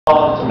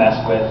to mess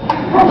with.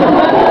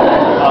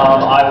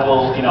 I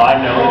will, I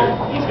know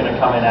that he's going to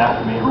come in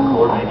after me and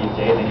record maybe a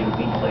day, maybe a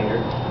week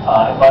later.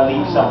 If I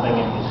leave something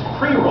in his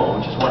pre-roll,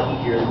 which is what he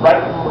hears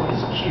right before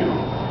his cue,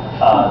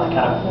 to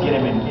kind of get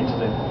him into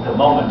the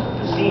moment of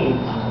the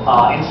scene,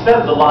 instead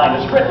of the line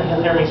that's written,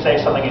 he'll hear me say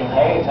something in,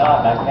 "Hey,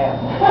 Todd, back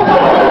man."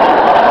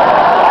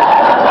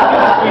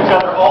 To each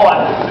other all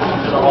the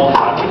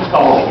time. We just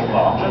call them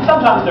bombs. And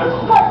sometimes they're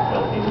quite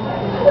filthy.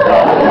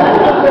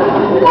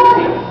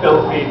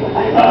 Filthy.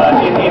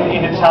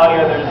 In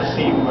Italia, there's a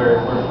scene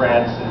where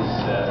France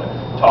is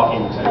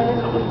talking to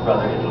the little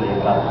brother Italy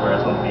about where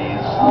it's on these.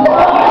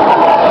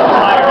 The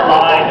entire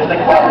line is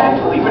like, "Well,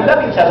 actually, we're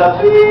loving each other."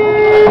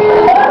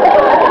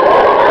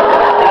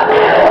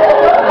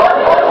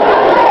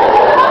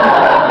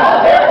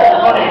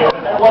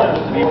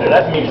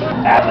 That's me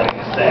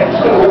ad-libbing sex.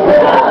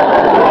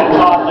 And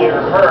Todd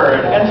later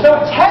heard. And so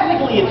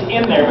technically it's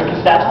in there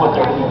because that's what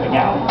they're moving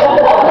out.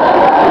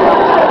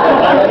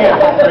 I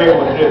can't agree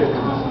with this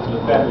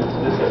because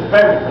this is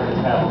very for the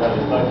town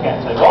brothers, so I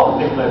can't tell you all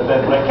the things I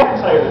said, but I can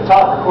tell you that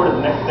Todd recorded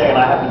the next day and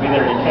I happened to be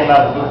there and he came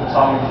out of the booth and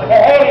saw me and was like,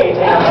 "Hey,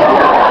 Tatum."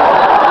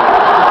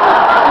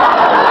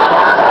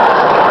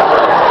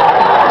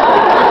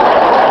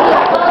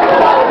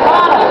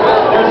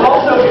 There's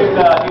also in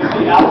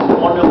the Alice in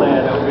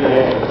Wonderland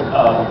OVA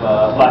of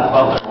Black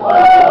Butler.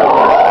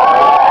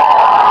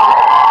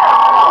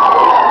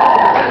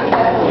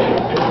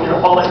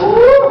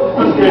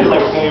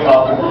 Came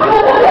up and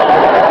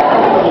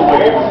little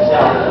wave of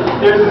sound.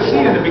 There's a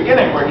scene in the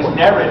beginning where he's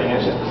narrating.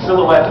 It's just a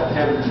silhouette of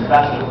him with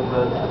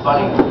the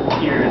bunny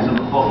ears in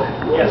the book.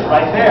 Yes,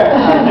 right there.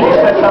 And he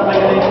says something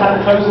and then he kind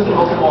of closes the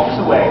book and walks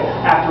away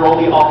after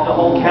the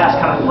whole cast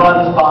kind of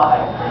runs by.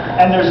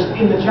 And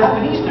in the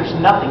Japanese, there's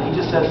nothing. He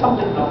just says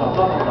something, blah, blah,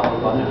 blah, blah, blah,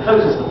 blah, and it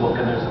closes the book,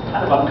 and there's a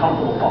kind of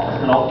uncomfortable pause,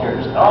 and all the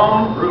characters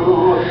come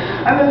through,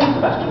 and then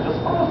Sebastian just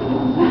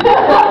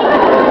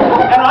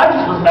and I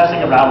just was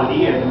messing around with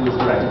Ian, who was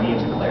directing me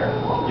into Claire,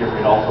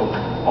 Geoffrey also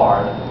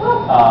Bard, who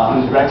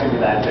was directing me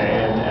that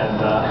day,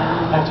 and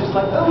I was just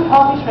like, "Oh,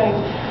 coffee train,"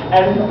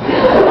 and I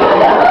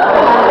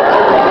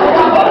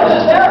thought it was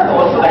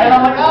hysterical, and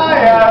I'm like, "Oh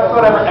yeah,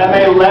 whatever," and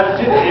they left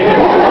it in.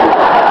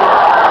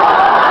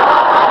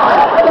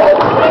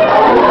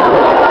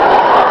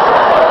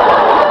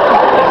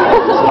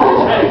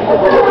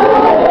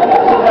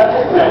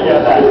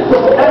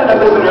 And as I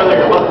said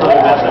earlier, it wasn't really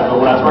that but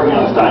when I was working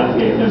on Steins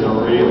Gate, there's a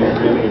really,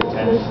 really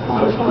intense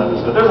emotional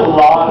episode. There's a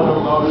lot of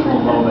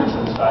emotional moments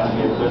in Steins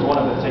Gate. There's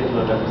one in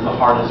particular that was the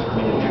hardest for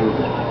me to do,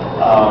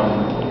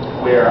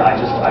 where I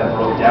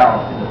broke down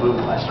in the booth.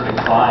 I started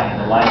crying,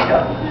 and the line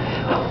got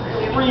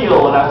really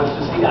real, and I was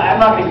just, I'm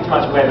not going to give too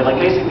much away, but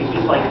basically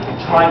he's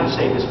trying to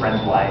save his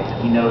friend's life, and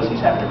he knows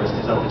he's having to risk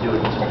his own to do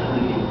it. He's just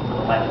pleading for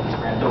the life of his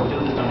friend. Don't do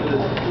this, don't do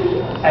this.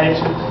 And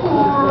it's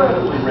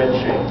incredibly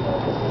wrenching.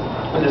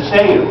 But the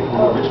Tatum,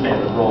 who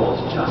originated the role,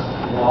 is just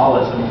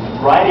flawless. I mean,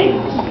 writing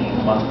the scene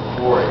months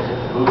before it,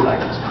 it was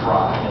like just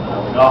crying. And then I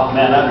was like, "Oh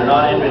man, I'm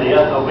not into the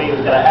SOB,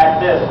 who's going to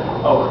act this?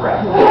 Oh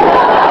crap."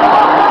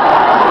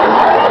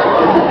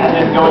 And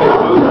then going to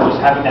the booth and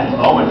just having that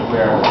moment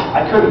where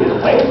I couldn't get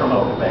away from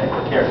Okabe,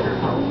 the character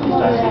from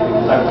Steins Gate,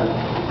 because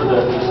for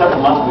the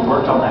several months we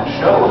worked on that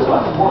show, it was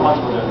about 4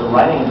 months where the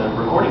writing and the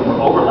recording were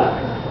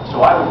overlapping.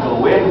 So I would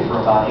go in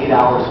for about 8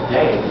 hours a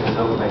day because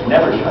Okabe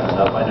never shuts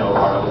up. I know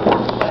part of it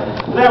works.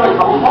 Then I would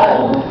come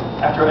home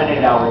after an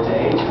 8-hour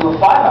day to a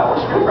 5-hour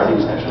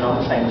scriptwriting session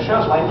on the same show.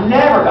 So I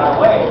never got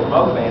away from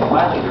Okabe. And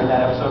finally, during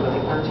that episode, I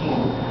think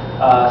 13,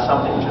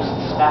 something just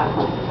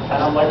snapped. And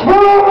I'm like,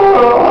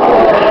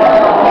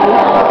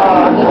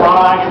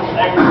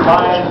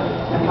 crying.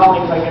 And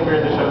colleagues like him here,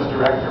 the show's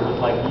director, was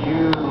like,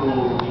 "You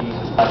need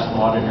to splash some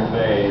water in your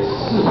face.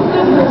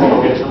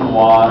 Go get some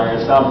water or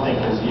something,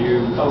 because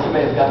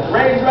Okabe's got the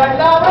rage right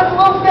now. That's a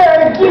little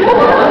scary." So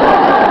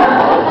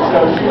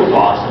she was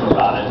awesome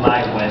about it, and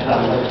I went, and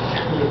I was like,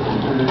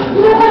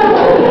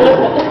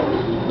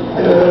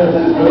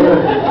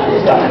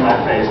 stuffing my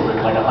face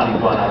with like a honey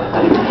bun out of it.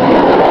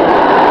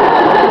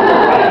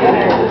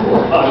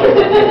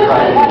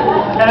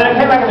 And then I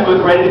came back in the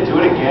booth ready to do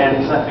it again,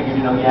 because I figured,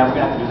 yeah, we're going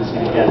to have to do this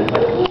scene again.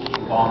 Like,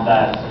 bomb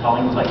that.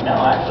 Colleen was like, "No,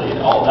 actually,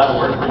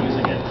 that'll work. We're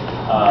using it.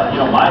 You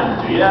don't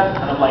mind, do you?"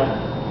 And I'm like,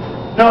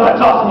 "No,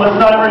 that's awesome. Let's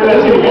not ever do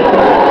that scene again."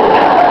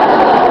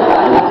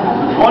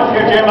 Once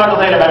you hear J. Michael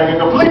Tatum having a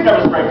complete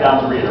nervous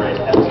breakdown, to reiterate,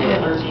 episode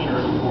 13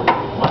 or 14.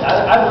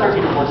 Either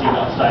 13 or 14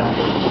 on Steins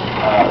Gate.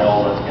 They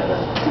all run together.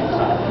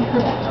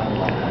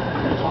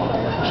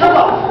 Shut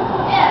up!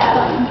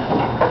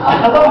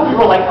 I love when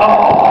people are like, "Oh,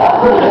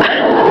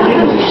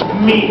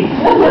 me."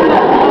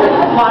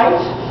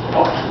 Fight?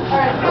 Oh.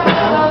 Alright, so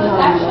this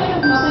actually has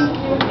nothing to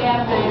do with the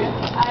anime.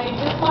 I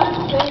just wanted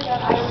to say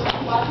that I was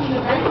watching the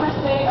very first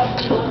day of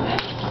the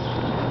Olympics,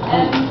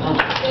 and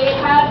they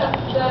had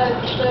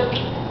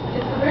it's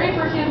the very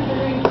first day that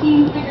they're doing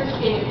team figure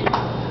skating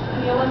in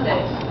the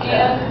Olympics,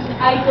 and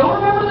I don't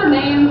remember their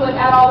names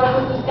at all, but it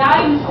was this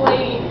guy and this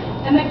lady,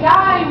 and the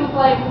guy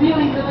was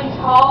really, really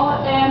tall,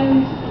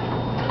 and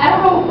I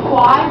don't know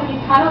why, but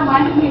he kind of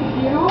reminded me of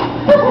you.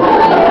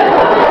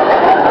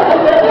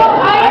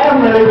 I am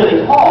really,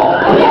 really tall.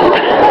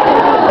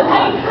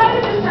 I kind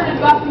of just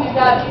started busting his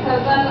gut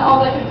because then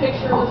all I could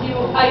picture was you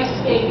ice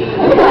skating.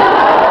 It's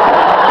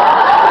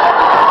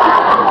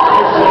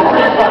a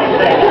pretty funny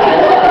thing.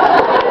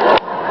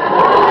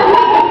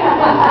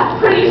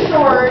 Pretty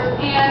short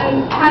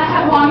and kind of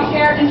had longish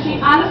hair, and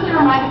she honestly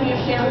reminded me of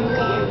Sharon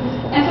Reed.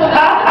 And so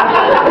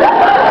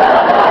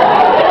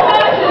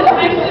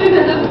I'm sitting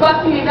there just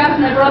busting his gut,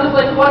 and my brother's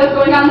like, "What is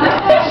going on?" I'm like,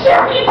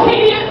 "Sharon and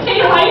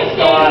Tatum ice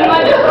skating." I'm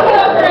like, "This is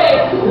so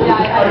great."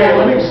 Yeah. Okay,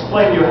 let me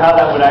explain to you how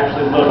that would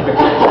actually look.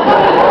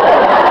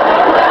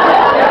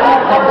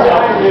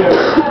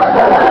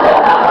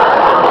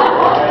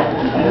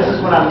 And this is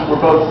when we're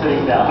both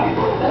sitting down.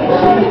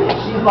 And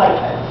she's like,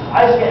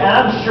 ice skate, and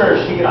I'm sure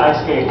she could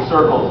ice skate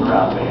circles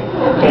around me.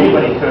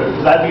 Anybody could,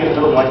 because I'd be in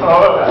the middle like,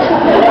 oh.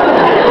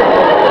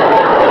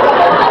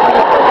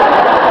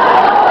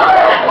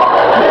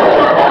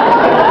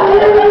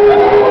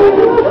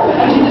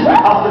 And she just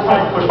constantly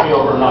trying to push me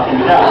over and knocking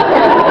me down.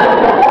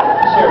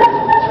 Sure.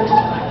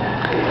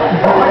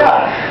 Oh my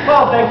God.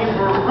 Well, thank you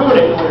for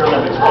ruining the Winter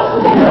Olympics.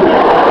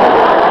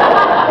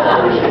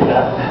 Appreciate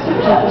that.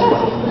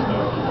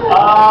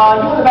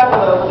 You in the back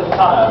with a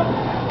katana.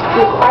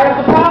 I have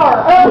the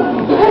power.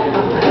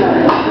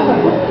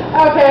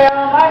 Okay,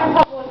 I have a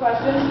couple of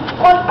questions.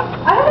 Well,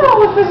 I don't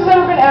know if this has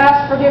ever been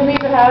asked, forgive me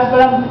if it has,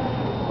 but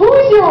who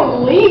is your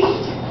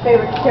least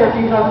favorite character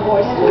you've ever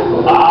voiced?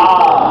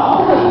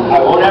 I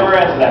won't ever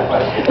answer that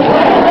question.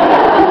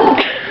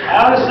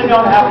 I honestly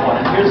don't have one,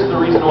 and here's the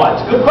reason why.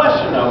 It's a good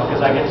question, though,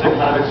 because I get to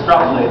kind of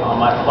extrapolate on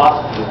my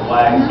philosophy of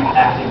why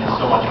acting is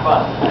so much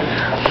fun.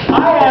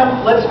 I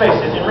am, let's face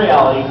it, in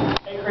reality,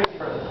 a crazy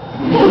person.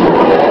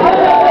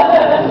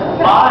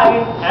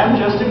 I am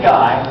just a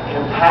guy in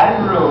a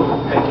padded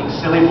room making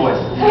silly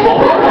voices.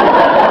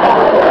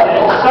 And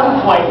at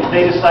some point,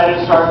 they decided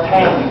to start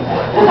paying me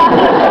for it.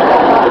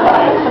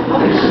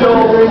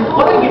 So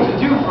what I get to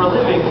do for a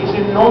living is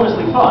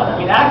enormously fun. I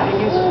mean, acting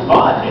is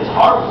fun. It's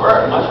hard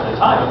work much of the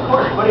time, of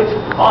course, but it's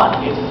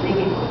fun. It's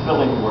really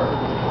fulfilling work.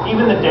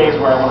 Even the days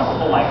where I want to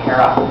pull my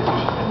hair out because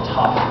it's just been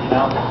tough, you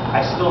know,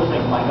 I still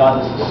think, my God,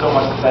 this is so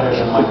much better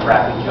than my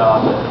crappy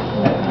job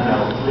at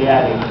the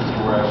ad agency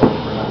where I worked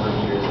for a number of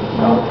years in a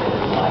job that I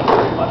didn't like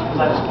very much because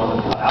I just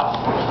wasn't cut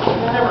out for it.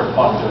 It's never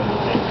fun doing the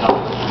same stuff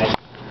with me.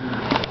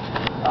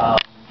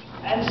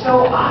 And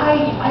so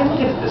I look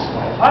at it this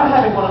way. If I'm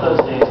having one of those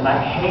days and I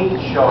hate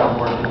the show I'm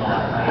working on,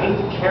 I hate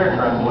the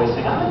character I'm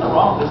voicing, I'm in the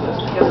wrong business.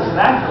 Because as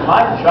an actor,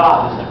 my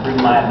job is to bring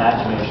my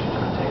imagination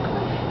to the table.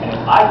 And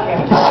if I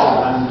can't control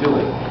what I'm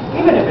doing,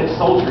 even if it's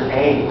Soldier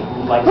A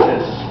who likes to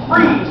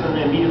freeze and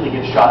immediately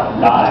gets shot and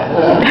dies,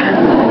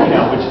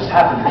 which has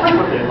happened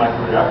frequently in my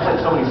career. I've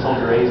played so many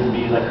Soldier A's and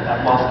B's, like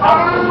I've lost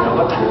count of them,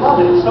 but I love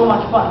it. It's so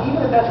much fun.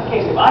 Even if that's the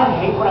case, if I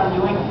hate what I'm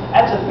doing,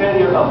 that's a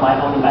failure of my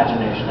own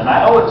imagination. And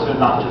I owe it to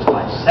not just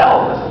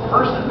myself as a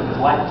person, because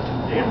life is too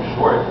damn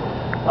short,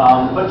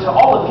 but to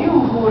all of you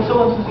who are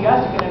so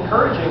enthusiastic and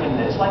encouraging in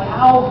this. Like,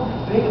 how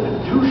big of a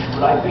douche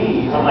would I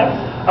be if I'm like,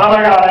 oh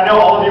my God, I know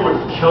all of you would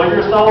kill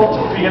yourself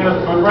to be in this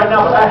food right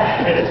now, but I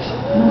hate it.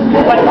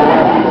 Like,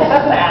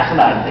 that's an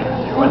asinine thing to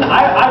do. And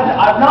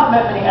I've not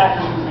met many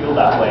actors who feel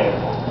that way,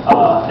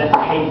 that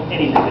hate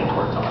anything they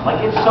work on.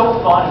 Like, it's so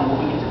fun what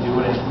we get to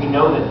do, and we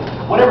know that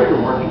whatever you're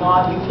working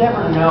on, you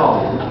never know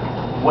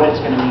what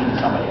it's going to mean to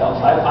somebody else.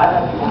 I've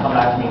had people come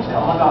back to me and say,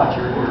 oh my God,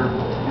 your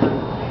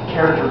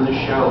character in this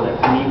show that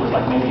for me was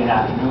like maybe an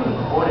afternoon of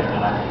recording,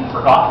 and I've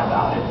forgotten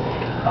about it.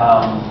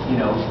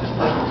 This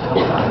person will say,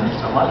 oh God, it means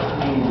so much to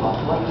me.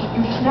 Like,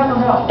 you just never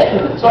know.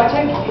 So I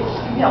think it's,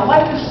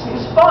 life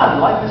is fun.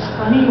 Life is,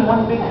 for me,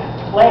 one big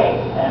play,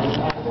 and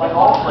like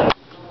all plays,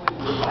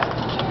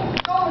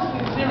 it's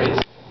honestly serious.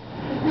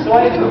 So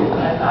I do,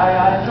 and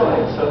I enjoy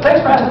it. So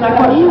thanks for asking that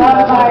question.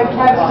 I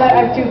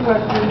have two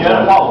questions. You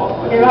had a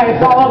follow-up. Okay, my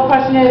follow-up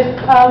question is,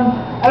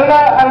 I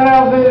don't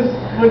know if this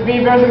would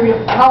be very with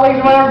your colleagues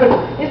or whatever, but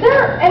is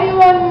there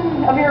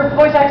anyone of your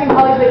voice acting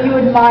colleagues that you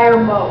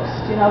admire most?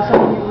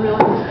 Someone you really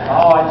respect?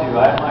 Oh, I do.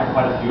 I admire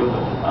quite a few of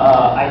them.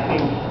 I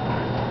think,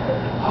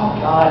 oh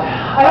God.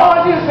 I don't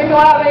want you to single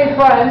out any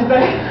friends,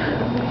 but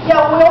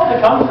yeah, we all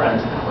become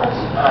friends, of course,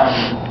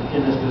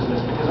 in this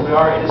business, because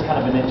it is kind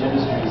of a niche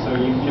industry, so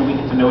we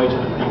get to know each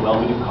other pretty well.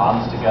 We do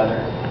cons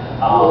together,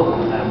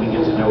 and we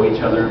get to know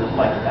each other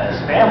like as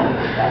family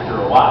after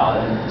a while.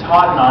 And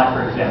Todd and I,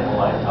 for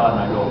example, Todd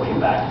and I go way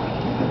back.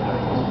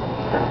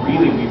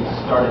 Really, we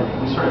started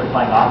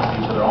playing opposite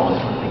each other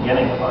almost from the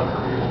beginning of our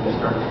careers. We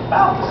started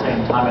about the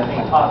same time. I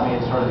think Todd may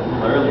have started a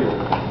little earlier,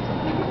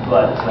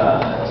 but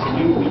so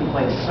we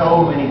played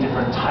so many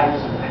different types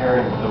of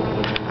pairings over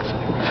the years. I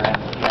think we ran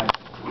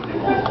really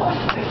multiple at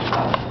the same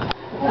time.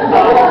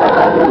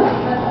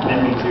 And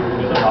me too,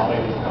 because I'm not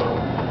waiting.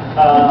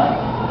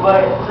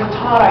 But for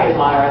Todd, I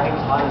admire. I think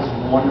Todd is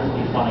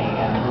wonderfully funny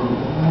and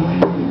really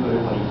good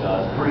at what he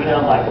does.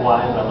 Brina,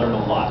 likewise, I learned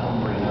a lot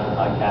from Brina.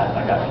 I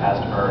got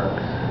cast her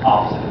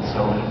opposite in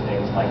so many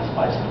things, like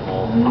Spice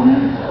Nicole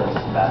and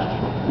Sebastian.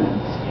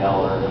 And,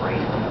 yell or great,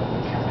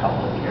 a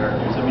couple of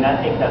characters. I mean, I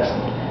think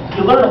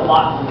you learn a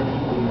lot from the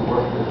people you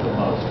work with the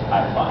most,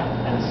 I find.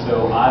 And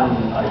so I'm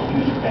a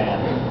huge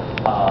fan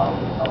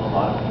of a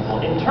lot of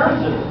people. In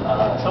terms of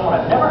someone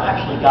I've never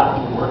actually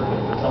gotten to work with,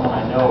 but someone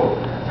I know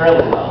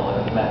fairly well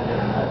and have met him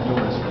at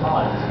numerous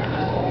cons,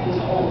 just his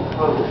whole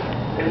approach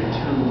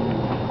to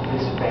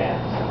his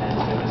fans and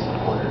to his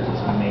supporters is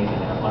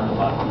amazing. And I've learned a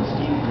lot from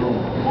Steve Bloom.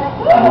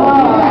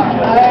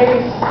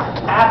 Nice.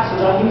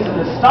 Absolutely, he's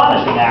an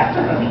astonishing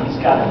actor. I mean, he's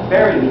got a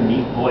very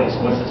unique voice,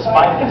 but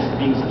despite this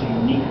being such a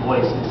unique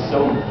voice, it's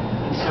so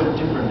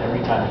different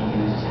every time he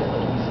uses it.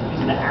 Like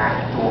he's an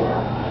actor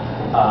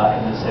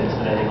in the sense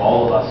that I think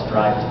all of us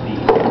strive to be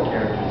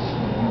characters.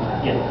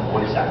 You get the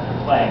voice actor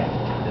playing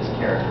this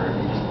character, and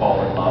you just fall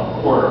in love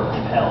or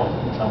compelled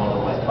in some other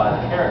way by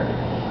the character.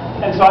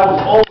 And so I was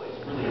always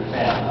really a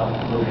fan of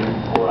the movie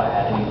before I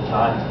had any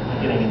time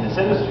getting in this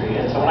industry.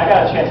 And so when I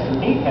got a chance to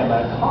meet him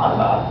at a con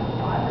about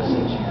 5 or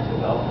 6 years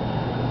ago,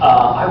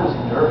 I was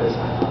nervous.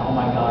 I thought, oh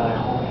my God, I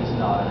hope he's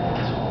not an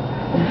asshole.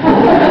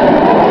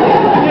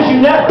 Because you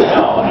never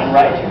know, I mean,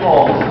 right? We've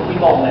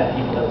all met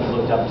people that we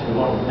looked up to,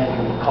 or maybe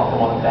we caught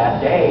them on a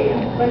bad day, and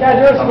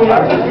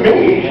sometimes it's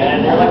me,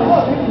 and they're like,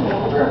 oh, maybe you're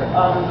a jerk.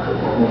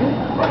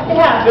 It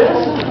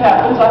happens.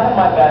 I have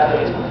my bad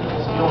days when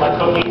people steal my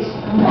cookies.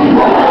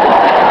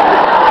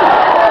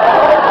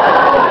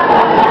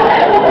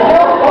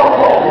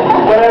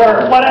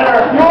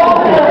 Whatever. You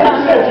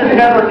said you'd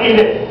never eat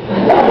it.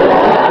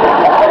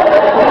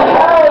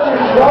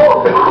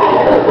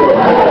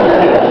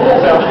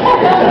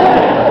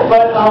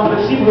 But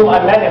Steve Bloom,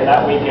 I met him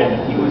that weekend,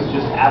 and he was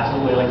just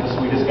absolutely like the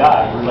sweetest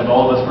guy. He was like,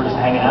 all of us were just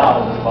hanging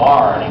out at this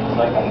bar, and he was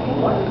like, hey,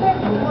 what do you think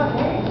you want?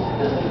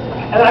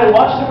 And I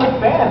watched him with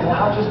fans, and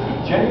how just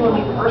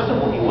genuinely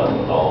personable he was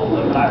with all of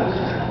them, and I was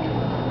just like,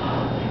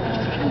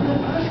 he's a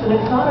good person.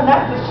 It's not an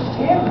act, it's just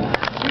him.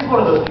 He's one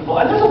of those people,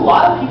 and there's a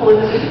lot of people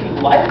in this industry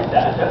like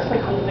that. That's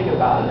the cool thing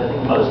about it. I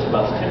think most of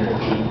us tend to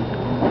be,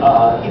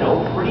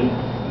 pretty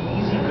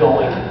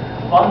easygoing,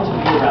 fun to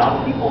be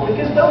around people,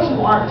 because those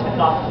who aren't tend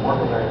not to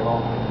work very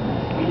long.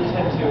 We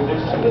tend to, in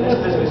this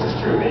business, it's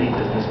true of any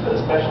business, but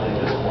especially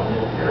this one,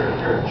 if you're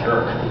a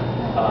jerk,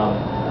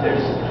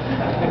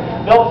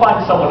 they'll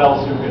find someone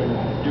else who can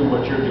do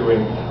what you're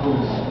doing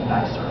who's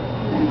nicer.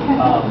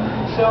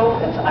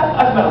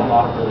 I've met a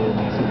lot of really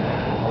amazing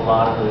people,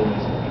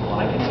 and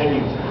I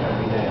continue to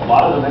every day. A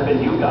lot of them have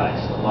been you guys.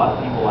 A lot of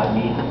people I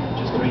meet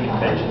just through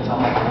conventions. I'm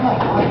like, oh my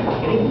God, are you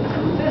kidding me?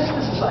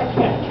 I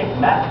can't kick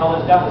Matt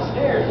Collins down the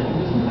stairs and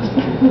use this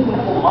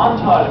wonderful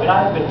montage. I mean,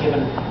 I have been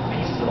given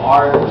pieces of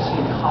art or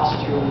seen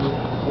costumes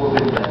or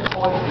been given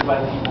poetry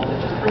by people that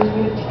just brings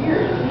me to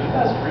tears. And you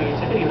guys'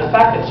 creativity and the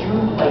fact that you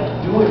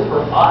do it for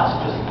us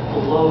just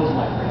blows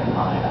my freaking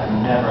mind.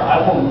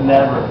 I will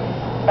never,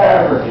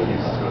 ever get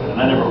used to it,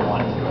 and I never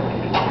want to. I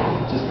think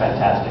it's just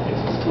fantastic. It's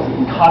just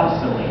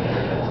constantly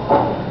entertaining.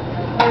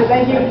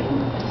 Thank you.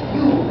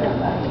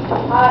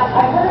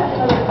 I heard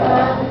a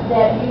term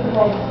that you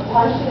had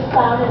punched a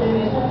clown at an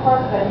amusement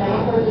park, but now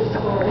you've heard this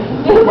story.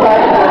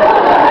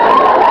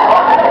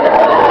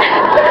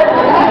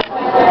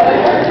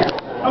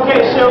 Okay,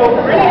 so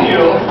for any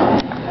of you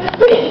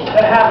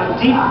that have a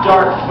deep,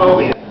 dark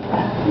phobia,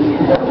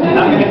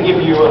 I'm going to give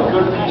you a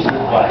good piece of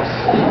advice.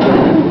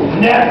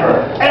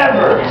 Never,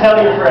 ever tell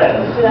your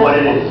friends what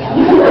it is.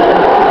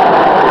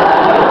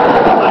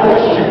 I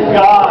wish to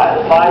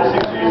God 5,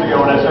 6 years ago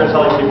when I started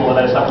telling people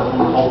that I suffer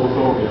from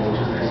coulrophobia,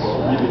 which is this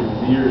really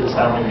weird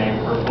sounding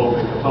name for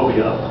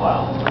phobia of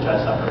clowns, which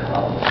I suffer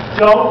from.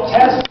 Don't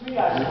test me,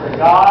 I swear to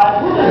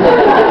God.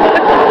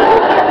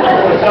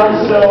 If I've done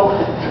so,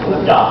 you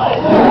will die.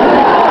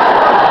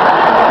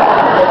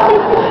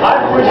 I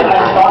wish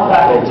I'd gone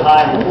back in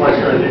time before I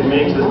started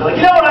admitting to this. Like,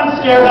 you know what I'm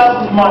scared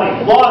of?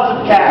 Money. Lots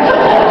of cash.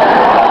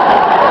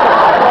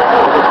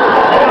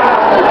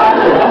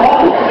 I'm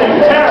almost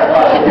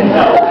terrified.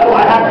 No,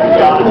 I have to be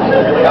honest.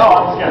 You're like, oh,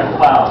 I'm scared of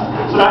clowns.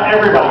 So not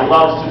everybody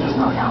loves to just,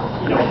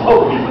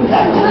 poke me with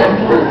that.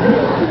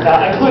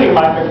 Including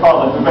Mike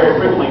McFarlane, who very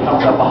frequently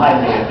comes up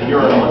behind me at the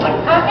urinal and like,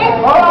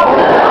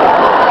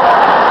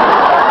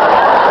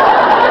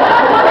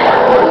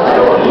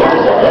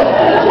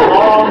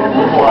 long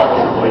before I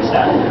was a voice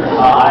actor,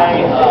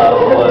 I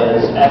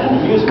was at an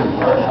amusement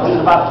park. I was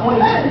about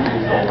 22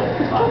 years old at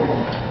the time.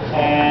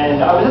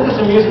 And I was at this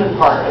amusement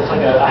park. It's like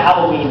a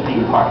Halloween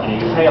theme park.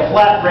 You pay a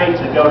flat rate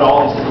to go to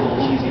all these little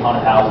cheesy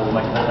haunted houses,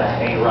 like there's a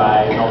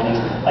hayride and all these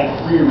like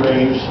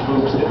free-range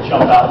spooks that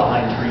jump out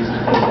behind trees and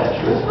things at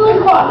you. It's really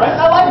fun, right?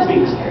 I like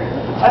being scared.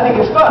 I think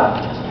it's fun.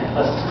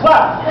 Unless it's a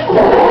clown.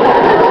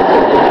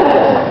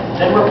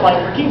 Then we're playing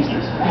for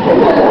keepsies.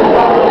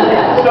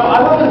 So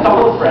I went with a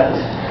couple of friends,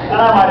 and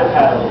I might have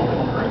had a little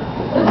bit of drink.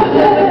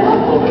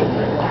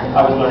 I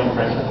was learning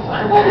French at the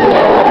time.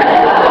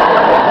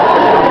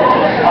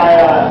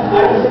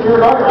 We were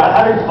going around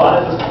having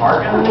fun at this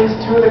park, and these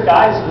two of the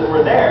guys that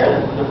were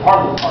there, they're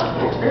part of the park,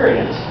 the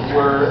experience,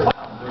 were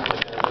clowns.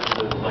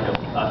 There was like a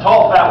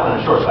tall fat one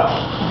and a short fat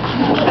one.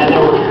 And they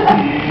were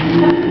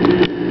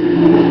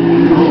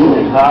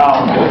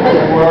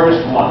the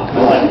worst one.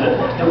 like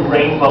the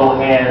rainbow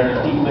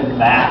hair, demon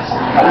mask,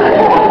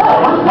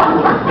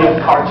 big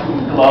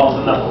cartoon gloves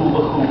and the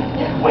hula hoop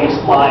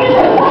waistline,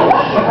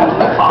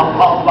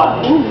 pom-pom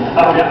button.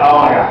 Oh yeah, oh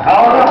my god,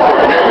 oh no!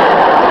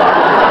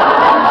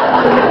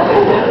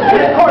 And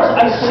of course,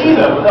 I see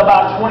them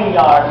about 20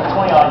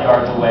 odd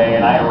yards away,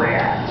 and I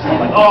react. I'm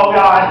like, oh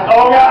god,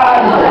 oh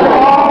god,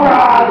 oh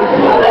god!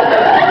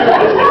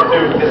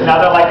 Because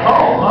now they're like,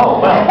 oh well.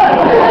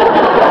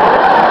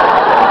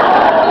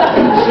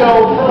 So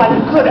for like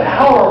a good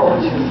hour or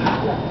two,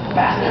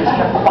 bastards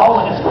kept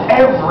following us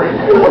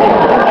everywhere.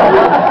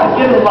 I'd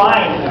get in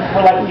line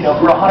for like,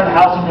 for a haunted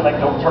house and be like,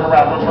 don't turn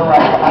around, don't turn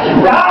around.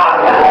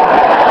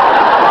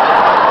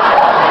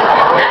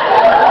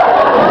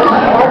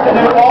 And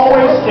they would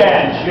always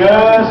stand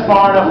just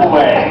far enough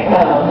away,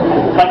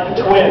 like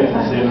the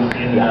twins in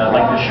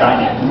like The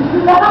Shining.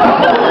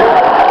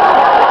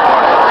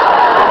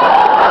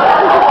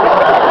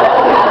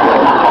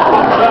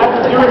 So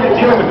after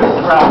dealing with this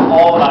crowd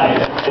all night,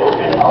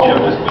 and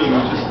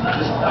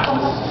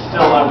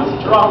I was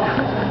drunk,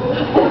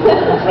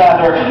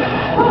 rather,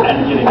 and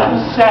getting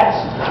upset.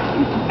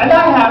 And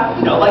I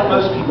have, like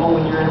most people,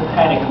 when you're in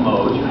panic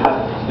mode, you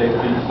have the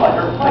flight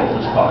or fight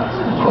response.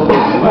 You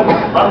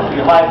run for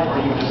your life, or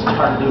you just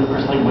start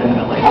ludicrously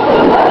windmilling.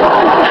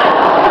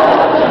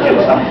 You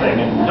get something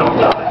and don't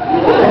die. I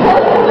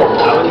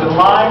was in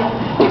line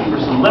for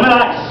some lemon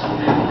ice.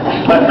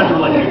 My friends were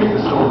like, you get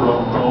the silver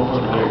roll for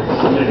the beer. This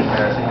is getting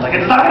embarrassing. I'm like,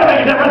 it's not going to make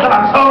a difference if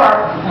I'm sober.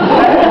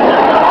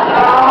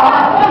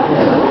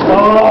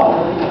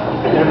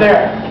 And they're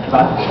there,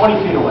 about 20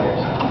 feet away or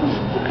so.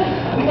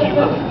 And they keep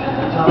looking.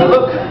 And I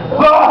look.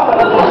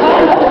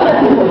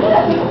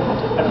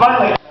 And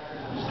finally,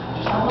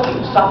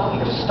 just stop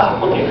looking. Just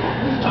stop looking.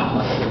 Stop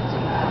looking.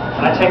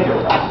 And I take their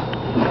breath.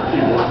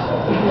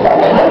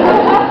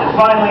 And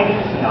finally,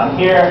 I'm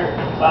here.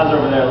 Clown's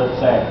over there, let's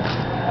say.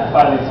 And I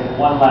finally take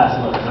one last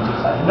look. And I'm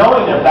just like,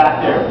 knowing they're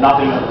back there, not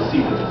being able to see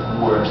them is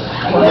worse.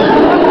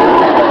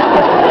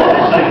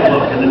 Second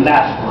look, and then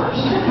that's worse.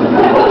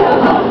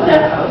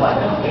 I was like,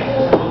 okay,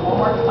 one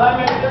more time,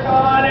 maybe they're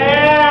gone,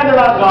 and they're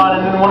not gone.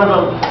 And then one of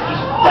them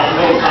just like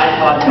made eye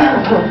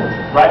contact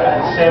right at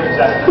the same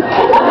exact time.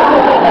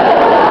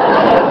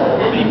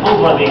 He pulls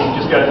one of these and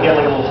just goes, he had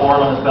like a little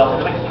horn on his belt. He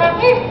was like,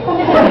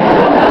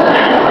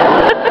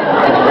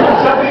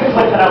 something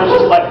clicked, and I was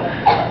just like,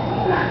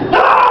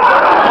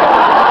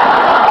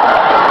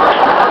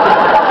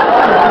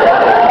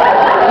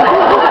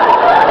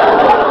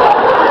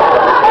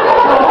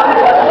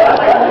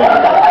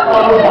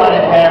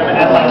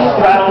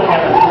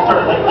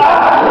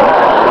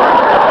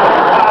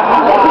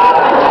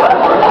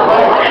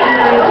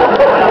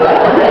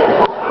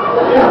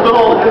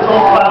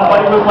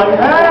 was like,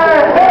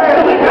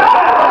 hey, like,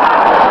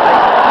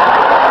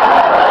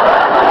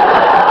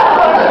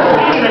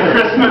 he's in a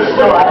Christmas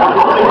store.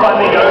 Really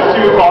funny, he goes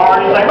to a bar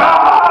and he's like,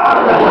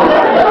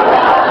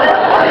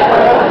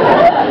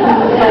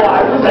 So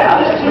I was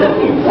asked to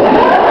leave.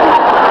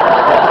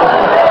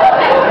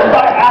 And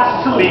by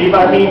asked to leave,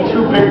 I mean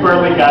two big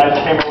burly guys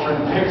came over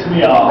and picked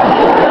me up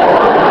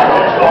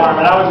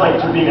and I was like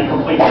just being a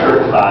complete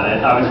jerk about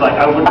it. I was like,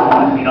 I wouldn't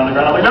want to be on the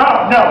ground. I'm like, no,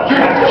 you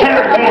have to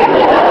carry me. I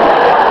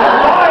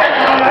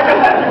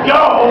just have to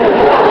go.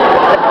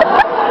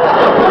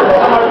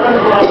 So my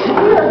friends were like,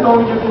 we are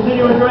going to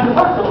continue enjoying the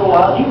park for a little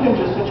while. You can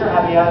just sit your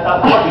happy ass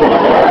out there. He's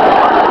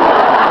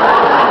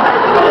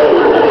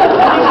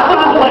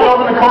still like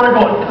over in the corner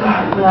going,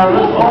 God, man,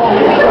 this is all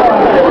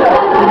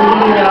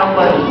and I'm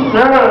like,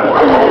 the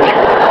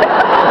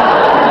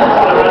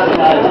rest of the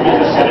night, me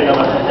just sitting on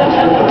the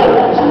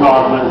car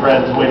with my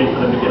friends, waiting for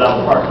them to get out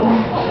of the park.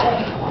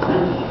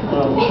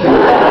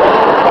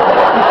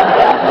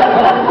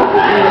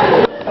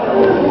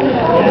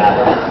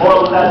 Yeah.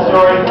 Moral of that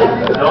story,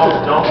 don't get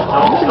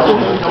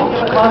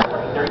a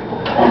contract. There you go.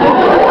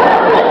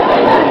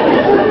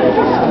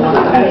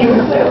 And you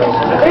can say it.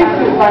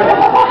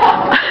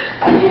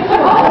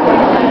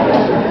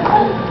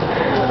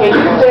 Can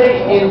you say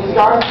in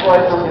Scar's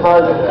voice from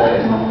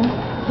Brotherhood,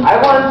 I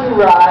want to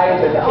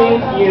ride the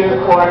pink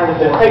unicorn with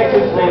the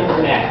Texas Lynx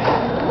neck?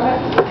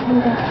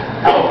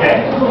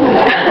 Okay.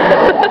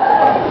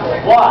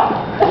 Why?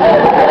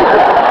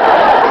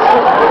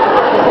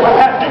 What's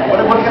happening?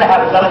 What's going to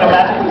happen? Is that like a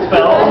magical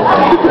spell?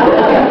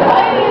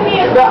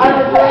 No, I'm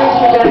referring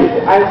to that.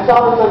 I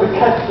saw this on the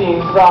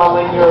cutscene from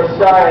when you were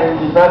Scar and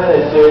the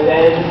Brotherhood dude,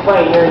 and it's just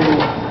funny hearing you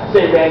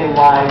say random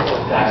lines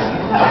like that.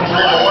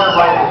 I want to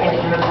ride a pink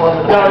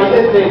unicorn with No, you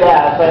didn't say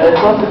that, but it's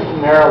mostly the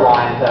Chimera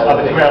lines. Oh,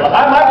 the Chimera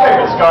line. My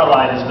favorite Scar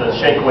line is the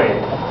shake weight.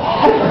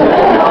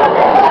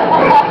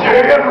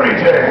 Every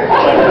day.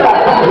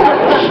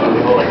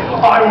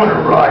 I want to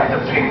ride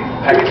the pink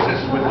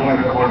Pegasus with the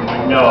unicorn.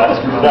 No, I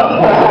screwed up.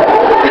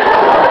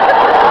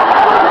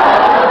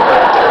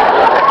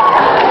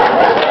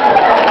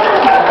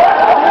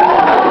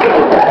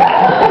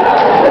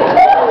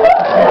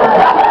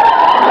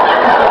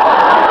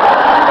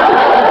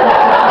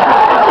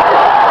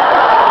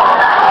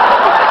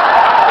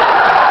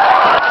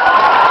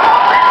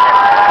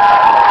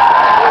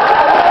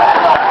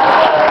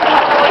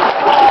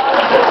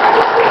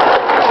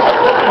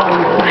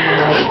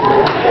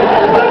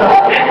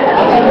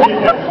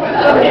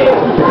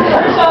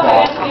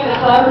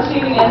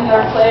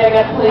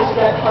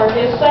 part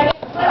is second.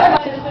 First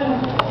one has been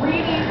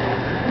really,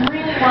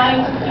 really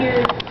wanting to hear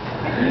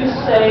you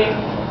say,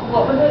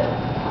 what was it?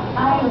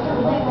 I'm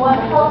simply one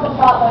hell of a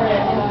butler in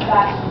a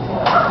fashion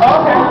store.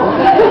 Okay.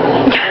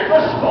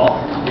 First of all,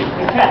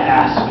 you can't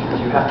ask,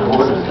 you have to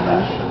order the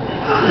fashion.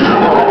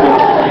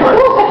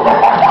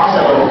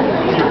 So,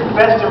 your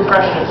best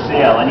impression of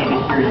sale, I need to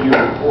hear you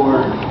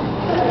order.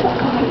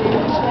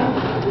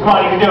 Come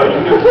on, you can do it,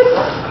 you can do it.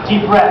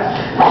 Deep breath.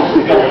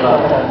 Together,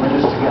 love. We're in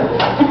this together.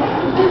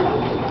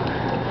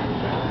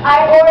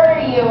 I order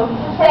you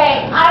to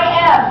say, I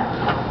am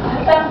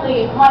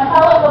simply one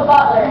hell of a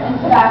butler in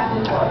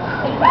Sebastian Force.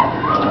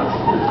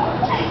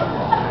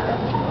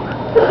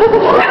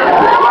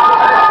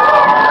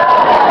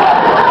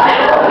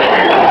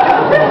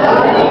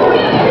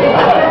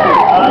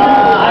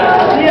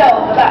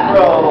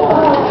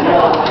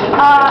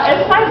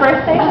 It's my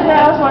birthday today.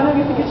 I was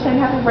wondering if you could sing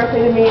happy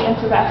birthday to me in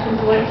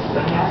Sebastian's voice.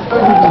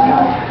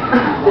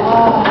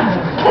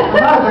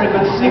 I'm not a very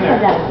good singer.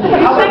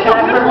 How about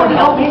can everyone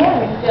help me?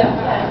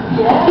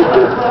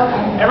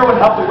 Everyone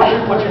help me.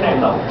 What's your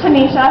name, though?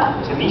 Tanisha.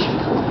 Tanisha.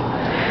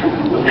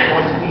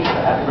 Tanisha,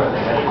 happy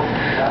birthday.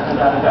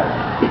 Ready? Da.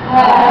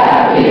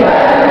 Happy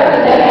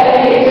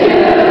birthday to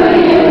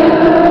you.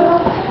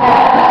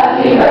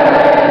 Happy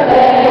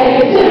birthday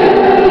to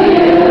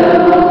you.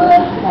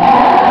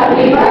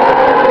 Happy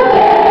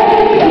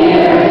birthday,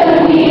 dear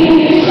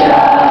Tanisha.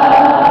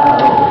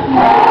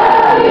 Happy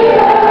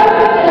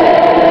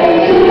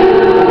birthday to you.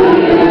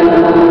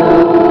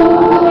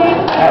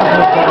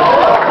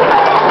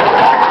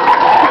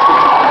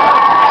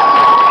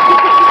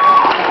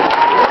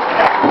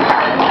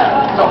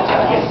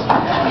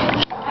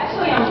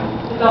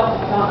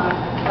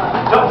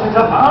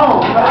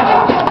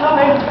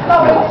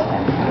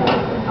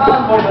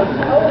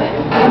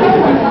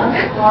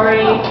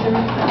 Sorry.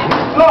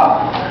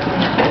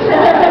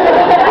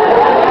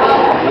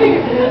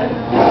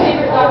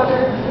 Favorite doctor,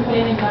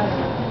 companion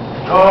medicine.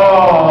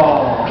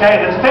 Oh, okay,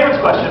 that's a favorites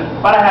question,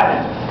 but I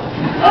haven't.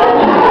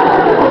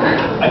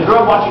 I grew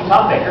up watching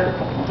Tom Baker.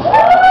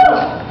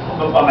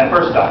 Well, my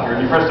first doctor,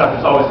 and your first doctor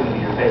is always going to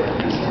be your favorite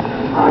piece.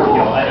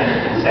 You know, in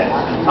a sense.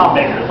 Tom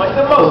Baker is like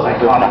the most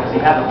iconic because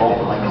he had the role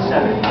for like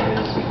 7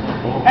 years.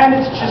 And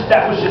it's just,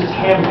 that was just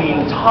him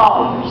being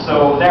Tom.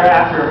 So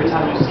thereafter, every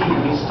time you see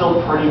him, he's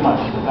still pretty much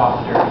the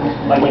doctor.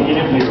 Like in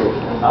Interview,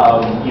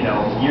 you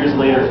know, years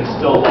later, he's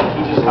still like,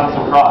 he just comes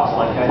across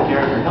like that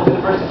character. He'll be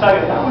the first to tell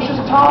you, that was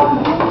just Tom,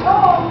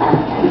 Tom.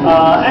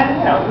 And,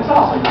 you know, he was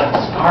also that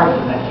scarf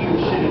and that huge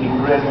shit-eating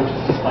grin, which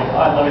is just like,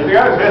 oh, I love it. The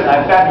other bit,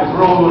 I bet was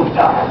rolled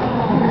down.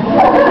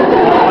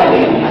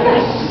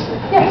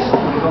 Yes.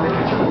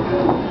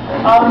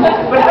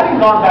 But having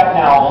gone back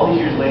now, all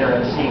these years later,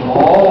 and seeing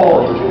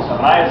all the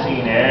stuff, and I have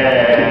seen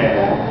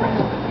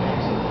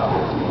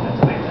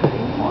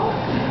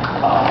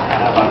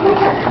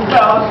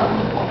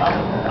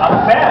I'm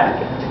a fan.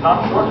 It's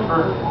not short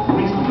for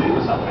please believe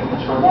or something.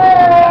 It's short for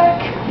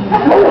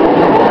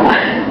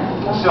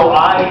So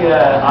I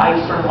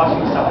started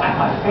watching this stuff.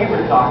 My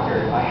favorite doctor,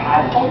 if I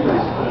had to choose,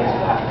 was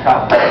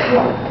travel.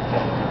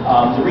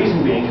 The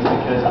reason being is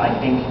because I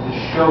think the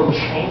show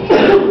changed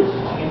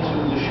into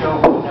the show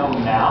we know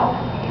now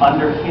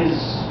under his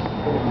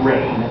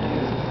reign.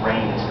 His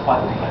reign is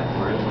quite the right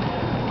word.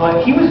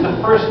 But he was the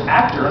first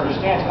actor,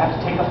 understand, to have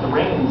to take up the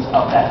reins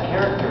of that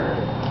character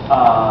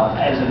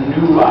as a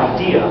new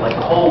idea. Like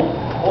the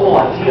whole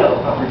idea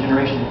of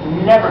regeneration had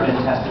never been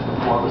tested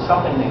before. It was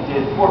something they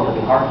did for Billy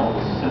Hartnell.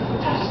 Was simply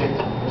too sick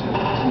to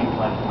continue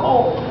playing the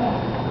role.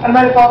 And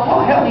I thought,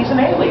 well, hell, he's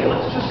an alien.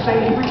 Let's just say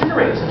he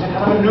regenerates into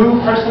kind of a new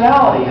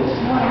personality and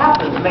see what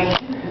happens. And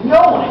no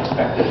one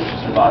expected it to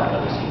survive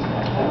another season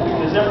like that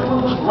because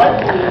everyone was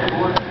rightfully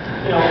for,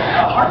 you know,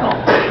 Hartnell.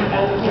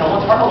 And, you know,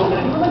 once Hartnell was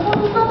in it, he was like, well,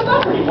 he's not the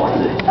doctor anymore,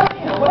 is it?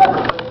 You know, whatever.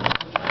 But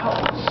wow,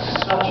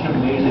 such an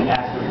amazing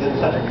actor. He did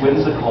such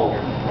whimsical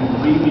and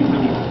really,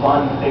 really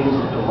fun things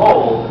with the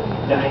role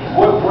that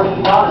were he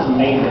not as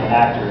amazing an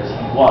actor as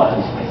he was,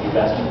 maybe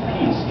rest in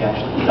peace, he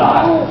actually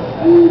died.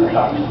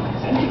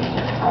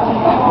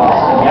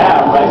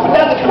 Yeah, right, but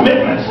that's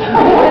commitment.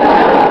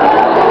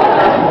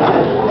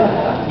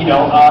 You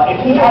know, if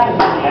he hadn't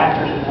been the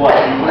actor he was,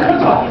 we wouldn't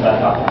be talking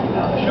about Dr. Who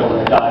now. The show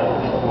would have died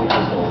at 4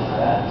 years old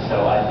for that.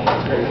 So I think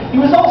it's great. He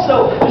was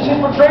also, just his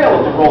portrayal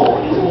of the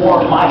role is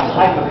more my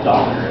type of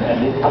doctor,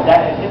 and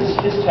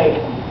his take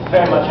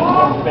very much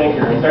informed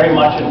Baker, and very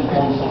much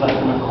informed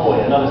Sylvester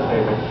McCoy, another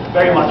favorite.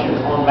 Very much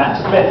informed Matt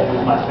Smith,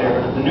 who's my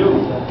favorite of the new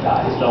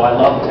guys. So I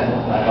love Tennant,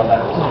 and I love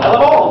that role. I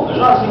love all of them.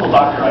 There's not a single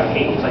doctor I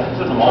hate, because I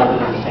consider them all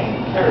really the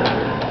same character.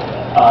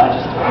 I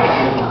just think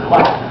it's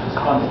complex, which is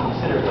fun to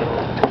consider. But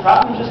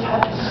Troughton just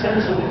had this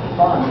sense of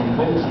fun and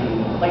whimsy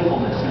and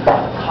playfulness and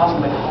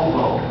cosmic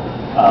hobo.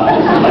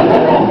 Just like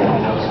that,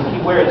 you know. So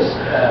he wears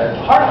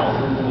Hartnell,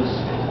 who was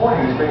before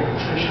he was very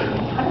patrician.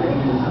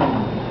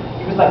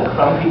 He was like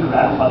grumpy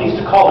grandfather. They used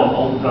to call him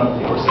old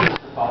grumpy or sinister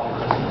father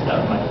Christmas.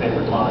 That was my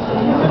favorite line.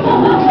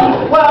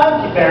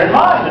 Well, bear in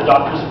mind, the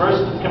doctor's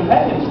first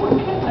companions were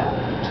kidnapped.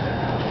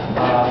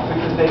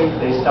 because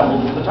they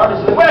stumbled into the TARDIS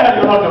and said, well,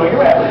 you're not going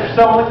anywhere.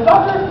 So I'm like,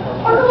 Doctor,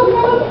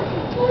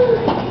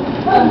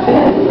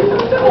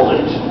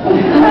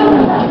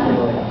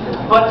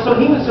 But so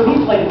he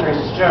played it very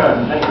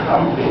stern, very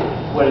grumpy.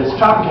 Whereas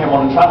Tatum came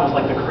on, and Tatum was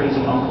like the crazy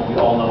uncle we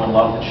all know and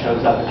love that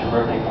shows up at your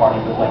birthday party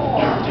with like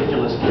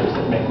ridiculous gifts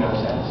that make no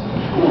sense.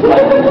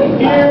 Like,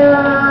 here's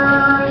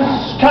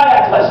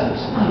kayak lessons.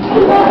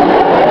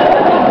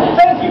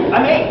 Thank you,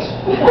 I'm 8.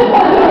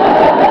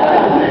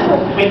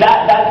 I mean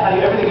that kind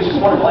of everything is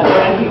just wonderful.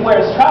 And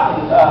whereas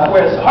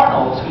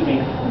Hartnell, excuse me,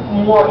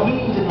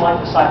 he didn't like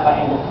the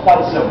sci-fi angle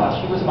quite so much.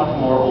 He was much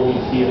more old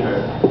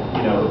theater,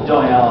 you know,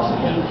 Donny Allison.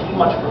 He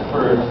much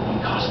preferred the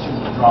costume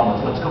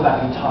dramas. Let's go back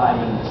in time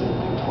and it's the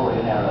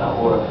Victorian era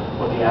or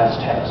the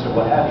Aztecs or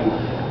what have you.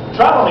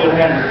 Trump, on the other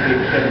hand,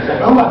 would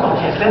say, oh my God,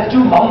 yes, let's do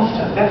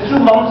monsters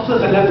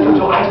and let's go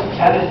to ice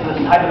planets and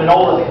let's hide them in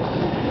all of it.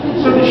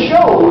 So the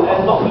show,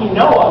 and what we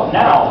know of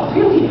now,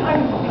 really kind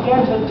of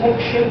began to take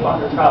shape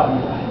under Tatum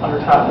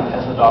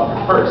as the Doctor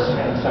first.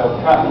 And so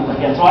Tatum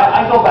again. So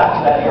I go back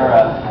to that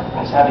era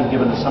as having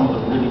given us some of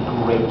the really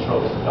great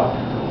tropes of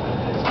Doctor Who.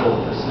 And still,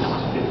 this is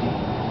 50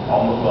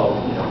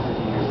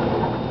 years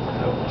later.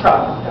 So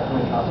Tatum,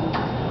 definitely Tatum.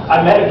 I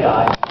met a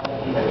guy.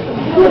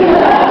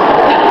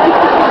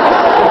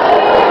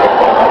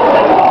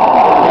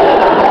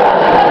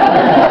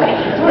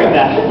 Doing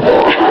that.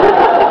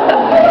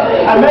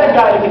 I met a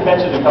guy at a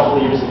convention a couple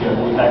of years ago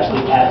who was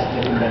actually at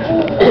the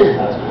convention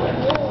that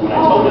when I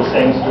told the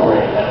same story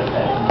at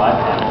my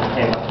panel, he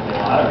came up to me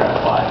on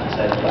autograph line and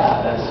said,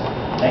 yeah,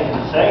 thank you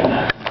for saying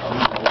that.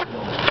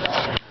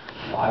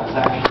 I was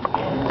actually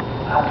in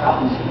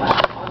Tatum's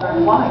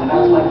autograph line, and I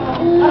was like, I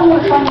don't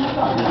want to find this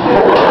out.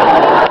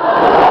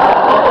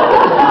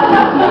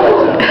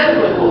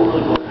 Really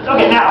cool.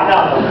 Okay, now.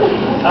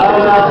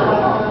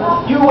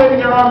 You waving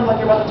your arms like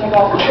you're about to take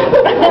off.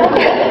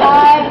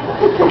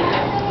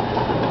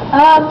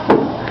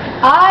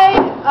 I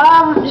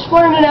just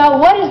wanted to know,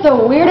 what is the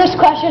weirdest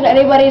question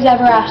anybody's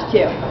ever asked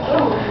you? I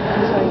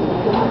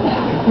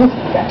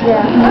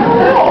don't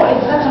know.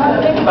 That's hard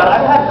to think about.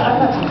 I've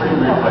had some pretty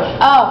weird questions.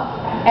 Oh,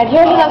 and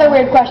here's another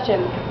weird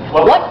question.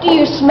 What do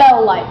you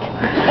smell like?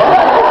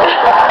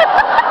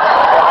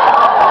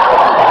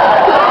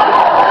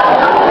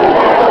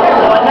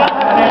 Well, I now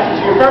have an answer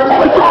to your first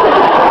question.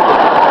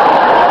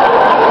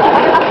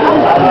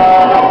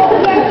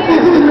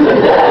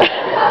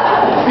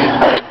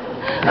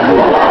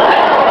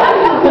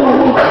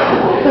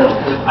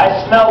 I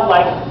smell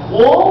like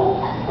wool,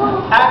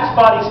 Axe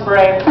body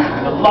spray,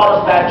 and a lot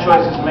of bad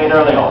choices made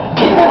early on.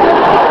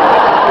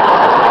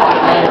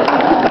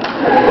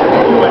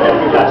 You went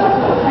every guess.